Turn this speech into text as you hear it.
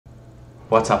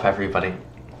What's up, everybody?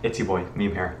 It's your boy,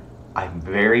 Meme here. I'm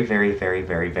very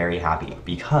happy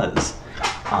because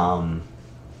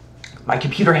my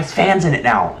computer has fans in it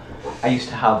now. I used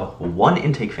to have one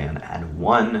intake fan and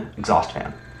one exhaust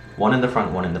fan. One in the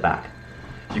front, one in the back.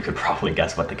 You could probably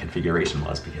guess what the configuration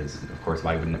was because, of course,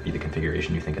 why wouldn't it be the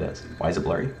configuration you think it is? Why is it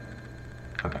blurry?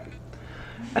 Okay.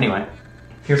 Anyway,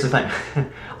 here's the thing.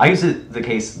 I use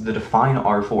the Define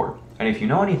R4. And if you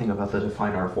know anything about the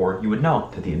Define R4, you would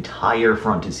know that the entire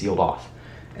front is sealed off.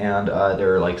 And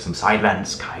there are like some side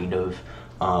vents kind of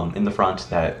in the front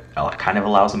that kind of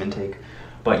allow some intake.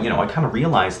 But, you know, I kind of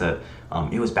realized that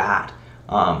it was bad.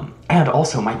 And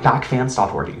also my back fan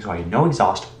stopped working, so I had no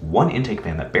exhaust, one intake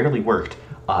fan that barely worked.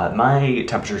 My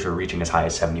temperatures were reaching as high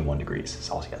as 71 degrees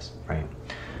Celsius, right?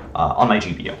 On my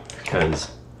GPU,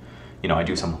 because, you know, I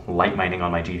do some light mining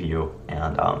on my GPU,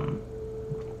 and,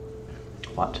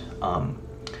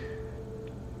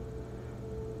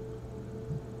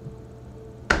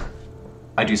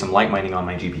 I do some light mining on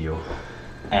my GPU,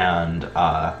 and,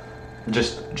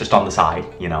 just on the side,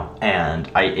 you know,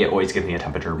 and it always gives me a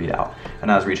temperature readout,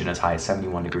 and I was reaching as high as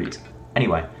 71 degrees.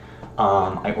 Anyway,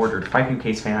 I ordered 5 new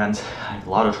case fans. I had a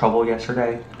lot of trouble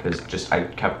yesterday, because I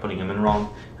kept putting them in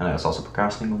wrong, and I was also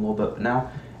procrastinating a little bit, but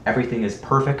now everything is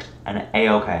perfect and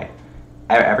a-okay.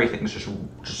 Everything's just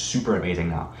super amazing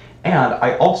now. And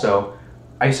I used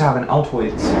to have an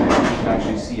Altoids, you can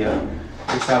actually see it.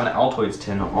 I used to have an Altoids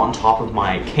tin on top of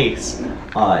my case,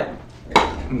 on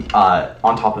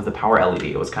top of the power LED.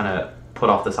 It was kind of put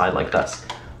off the side like this.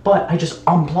 But I just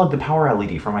unplugged the power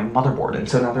LED from my motherboard, and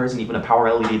so now there isn't even a power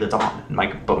LED that's on.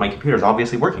 But my computer's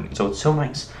obviously working, so it's so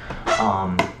nice.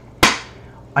 I'm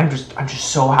just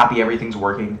so happy everything's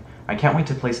working. I can't wait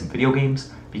to play some video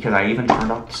games, because I even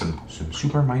turned up some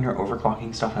super minor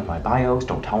overclocking stuff in my BIOS.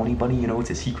 Don't tell anybody, you know, it's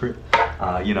a secret.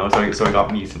 You know, so I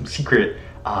got me some secret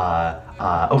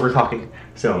overclocking.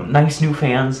 So nice new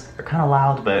fans. They're kind of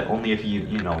loud, but only if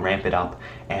you know, ramp it up.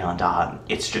 And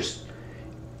it's just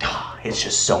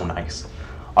so nice.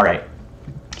 All right,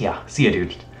 yeah, see ya,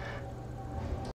 dude.